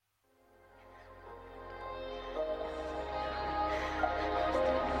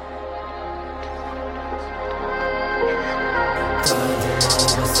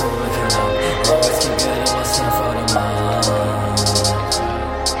but still waking up. Always keep getting myself out of mud.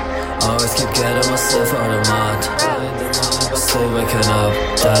 Always keep getting myself out of mud. Still waking up.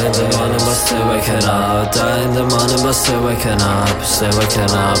 Die in the morning but still waking up. Die in the morning but still waking up. Still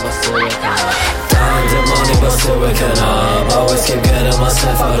waking up. Die in the morning but still waking up. Always keep getting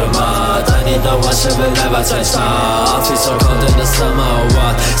myself out of mud. I need no one, shit will never change now. I feel so cold in the summer or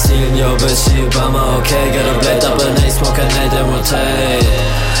what. Stealing your bitch, you bummer, okay. Got a blade up and they smoke and they then rotate.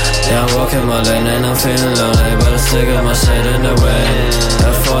 Yeah, I'm walking my lane and I'm feeling lonely, but I still got my shade in the way.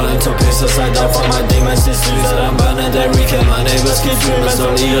 I fall into pieces, I die for my demons. These streets that I'm burning, they weaken. My neighbors keep dreaming,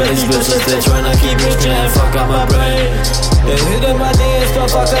 so need all these bitches. They tryna keep me and fuck up my brain. They hitting my DMs, but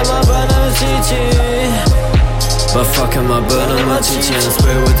fuck up my burner Chichi. But fuck up my burner, my Chichi, and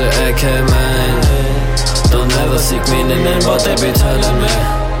spray with the AK, man. Don't ever seek meaning in what they be telling me.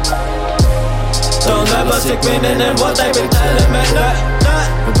 Don't ever seek meaning in what they be telling me.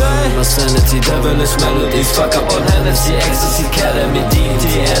 My sanity, devilish melodies. Fuck up on Hennessy, ecstasy, academy,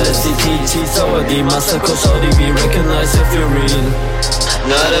 DT, LSD, TT, OD, master coach, ODB, recognize if you're real.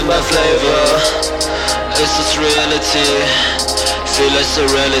 Not in my flavor, it's just reality. Feel like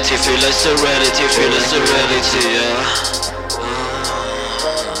serenity, feel like serenity, feel like serenity, yeah.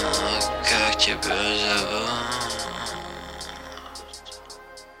 Как тебя зовут?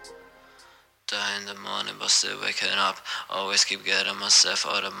 Die in the morning but still waking up. Always keep getting myself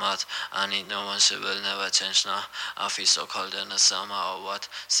out of mud. I need no one, shit will never change now. I feel so cold in the summer or what.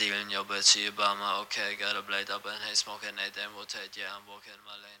 Stealing your bitch, you bummer, okay. Got a blade up and hey, smoking, they then rotate. Yeah, I'm walking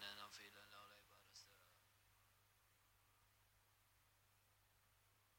my lane and